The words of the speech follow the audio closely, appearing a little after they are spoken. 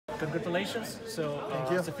congratulations. So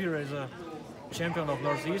Thank you. Safira is a champion of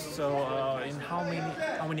Northeast. So in how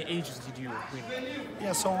many ages did you win?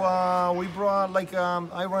 Yeah, so we brought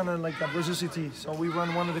I run a Brazil CT, so we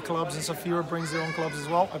run one of the clubs, and Safira brings their own clubs as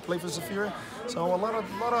well. I play for Safira, so a lot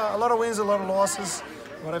of wins, a lot of losses,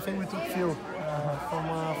 but I think we took few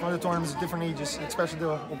from the tournaments, different ages, especially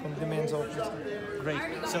the men's open. Great.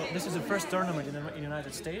 So this is the first tournament in the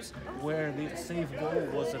United States where the safe goal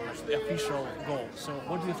was the official goal. So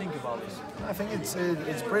what do you think about this? I think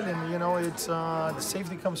it's brilliant. You know, it's the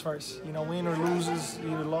safety comes first. You know, win or loses,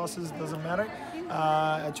 either losses, doesn't matter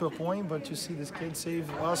to a point. But you see this kid save,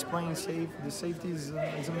 us playing safe. The safety is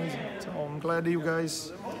amazing. So I'm glad that you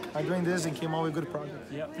guys are doing this and came out with a good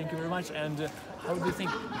project. Yeah, thank you very much. And how do you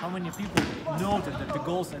think? How many people noted that the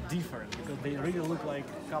goals are different because they really look like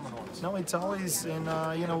common ones? No, it's always, and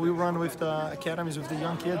you know, we run with the academies with the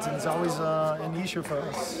young kids, and it's always an issue for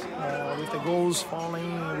us with the goals falling.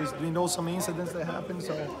 We know some incidents that happen,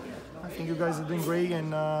 so I think you guys are doing great, and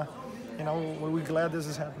you know, we're glad this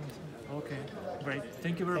is happening. Okay, great.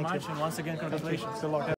 Thank you very much, and once again, congratulations. Good luck.